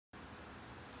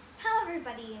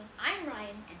everybody, I'm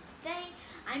Ryan, and today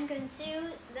I'm going to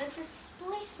do the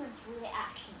displacement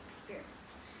reaction experiment.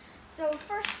 So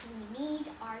first we need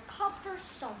our copper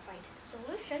sulfite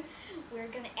solution. We're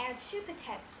going to add 2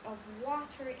 pipettes of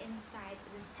water inside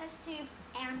this test tube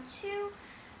and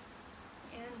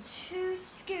two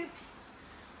scoops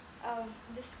of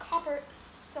this copper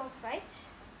sulfite.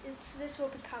 This will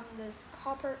become this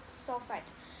copper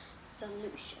sulfite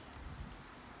solution.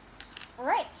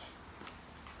 Alright,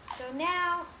 so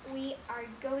now we are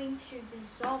going to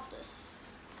dissolve this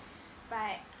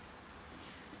by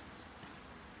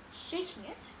shaking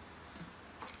it.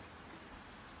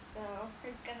 So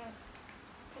we're gonna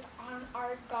put on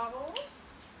our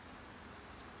goggles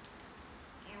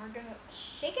and we're gonna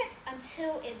shake it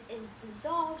until it is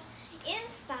dissolved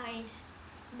inside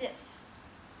this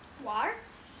water.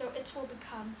 So it will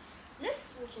become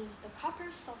this, which is the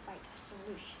copper sulfite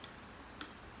solution.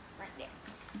 Right there.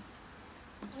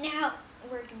 Now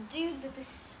we're going to do the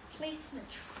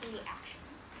displacement reaction.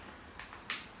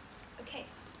 Okay,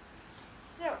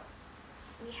 so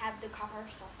we have the copper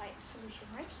sulfite solution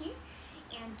right here,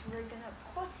 and we're going to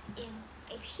put in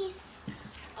a piece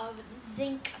of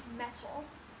zinc metal,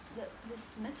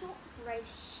 this metal right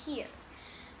here.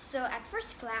 So at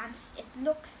first glance it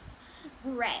looks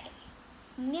gray.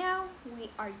 Now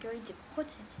we are going to put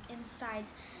it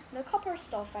inside the copper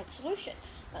sulfite solution.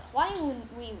 But why would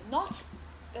we not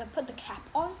put the cap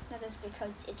on? That is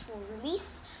because it will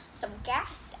release some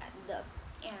gas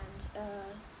and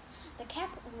the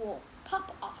cap will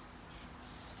pop off.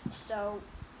 So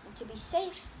to be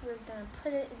safe, we're going to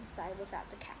put it inside without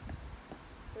the cap.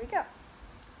 Here we go.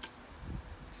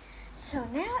 So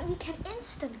now you can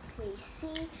instantly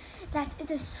see that it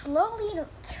is slowly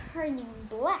turning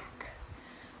black.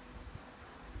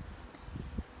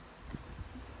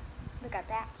 Look at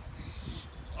that.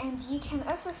 And you can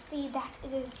also see that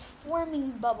it is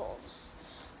forming bubbles.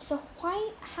 So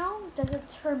how does it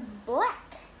turn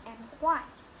black and why?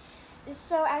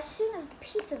 So as soon as the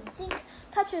piece of zinc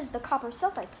touches the copper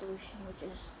sulfite solution, which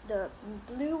is the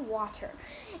blue water,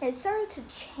 it started to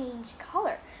change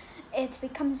color. It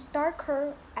becomes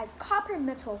darker as copper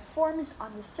metal forms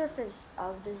on the surface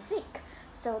of the zinc.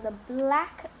 So the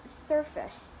black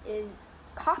surface is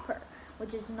copper,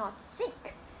 which is not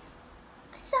zinc.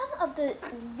 Some of the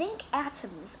zinc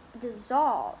atoms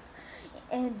dissolve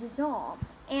into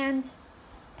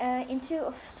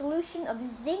a solution of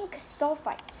zinc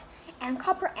sulfite, and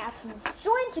copper atoms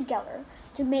join together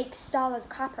to make solid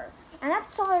copper. And that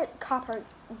solid copper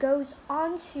goes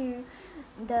onto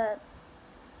the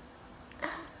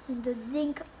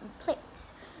zinc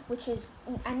plate,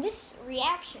 and this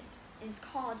reaction is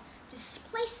called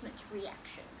displacement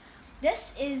reaction.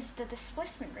 This is the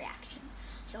displacement reaction.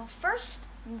 So first,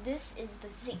 this is the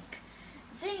zinc.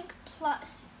 Zinc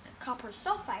plus copper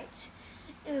sulfite,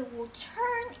 it will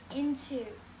turn into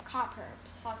copper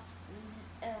plus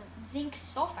zinc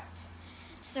sulfite.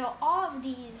 So all of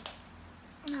these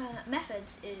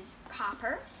methods is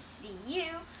copper,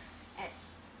 Cu,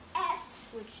 S,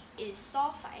 which is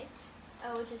sulfite,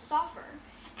 which is sulfur,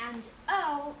 and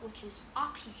O, which is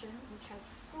oxygen, which has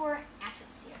 4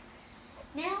 atoms here.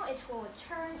 Now it will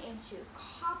turn into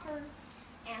copper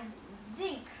and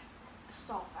zinc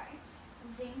sulfite,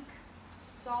 zinc,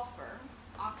 sulfur,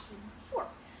 oxygen 4.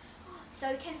 So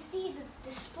you can see the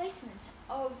displacement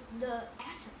of the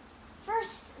atoms.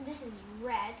 First, this is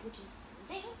red, which is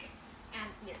zinc,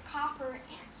 and the copper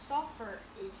and sulfur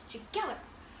is together.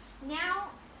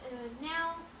 Now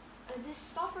this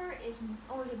sulfur is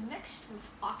already mixed with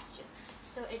oxygen,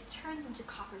 so it turns into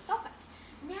copper sulfite.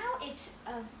 Now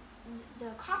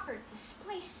the copper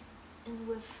displaces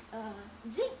with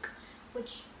zinc,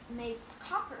 which makes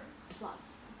copper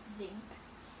plus zinc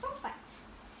sulfite.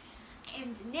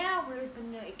 And now we're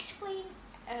going to explain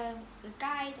the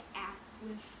guide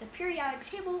with the periodic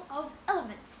table of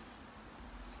elements.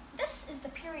 This is the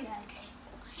periodic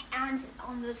table, and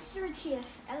on the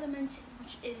 30th element,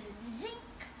 which is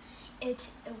zinc, we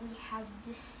have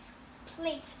this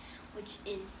plate, which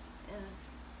is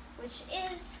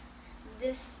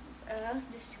this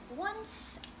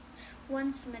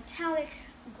once metallic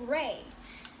gray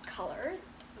color,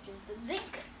 which is the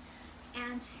zinc,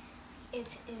 and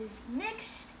it is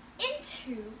mixed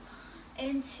into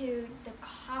the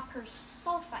copper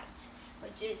sulfite,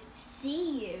 which is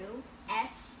CuSO,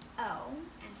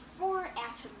 and 4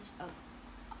 atoms of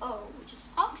O, which is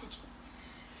oxygen.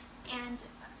 And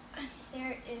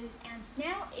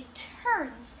now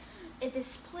the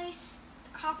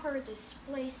copper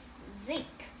displaces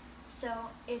zinc, so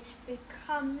it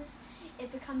becomes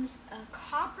a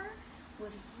copper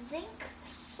with zinc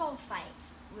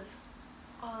sulfite with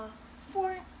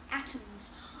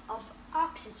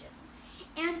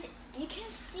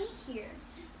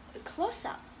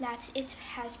close-up that it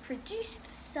has produced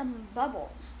some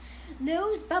bubbles.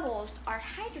 Those bubbles are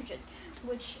hydrogen,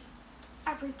 which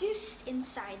are produced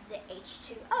inside the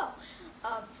H2O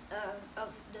of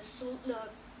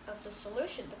the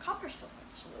solution, the copper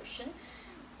sulfate solution,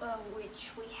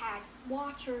 which we had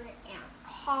water and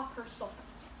copper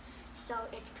sulfate. So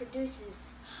it produces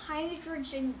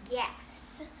hydrogen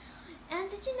gas. And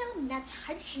did you know that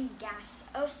hydrogen gas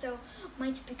also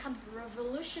might become a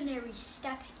revolutionary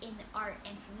step in our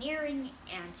engineering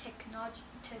and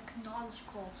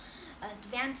technological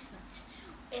advancement?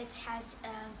 It has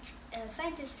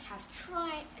scientists have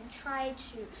tried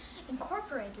to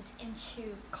incorporate it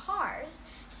into cars,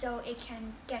 so it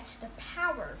can get the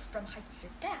power from hydrogen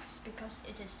gas because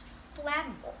it is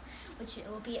flammable, which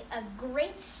will be a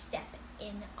great step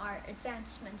in our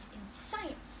advancement in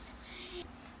science.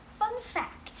 Fun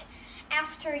fact: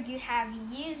 after you have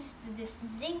used this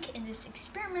zinc in this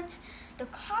experiment, the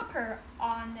copper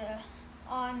on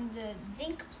the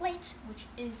zinc plate, which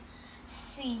is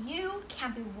Cu,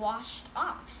 can be washed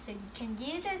off, so you can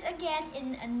use it again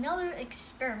in another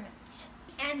experiment.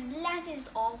 And that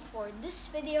is all for this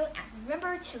video, and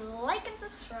remember to like and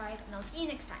subscribe, and I'll see you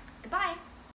next time. Goodbye!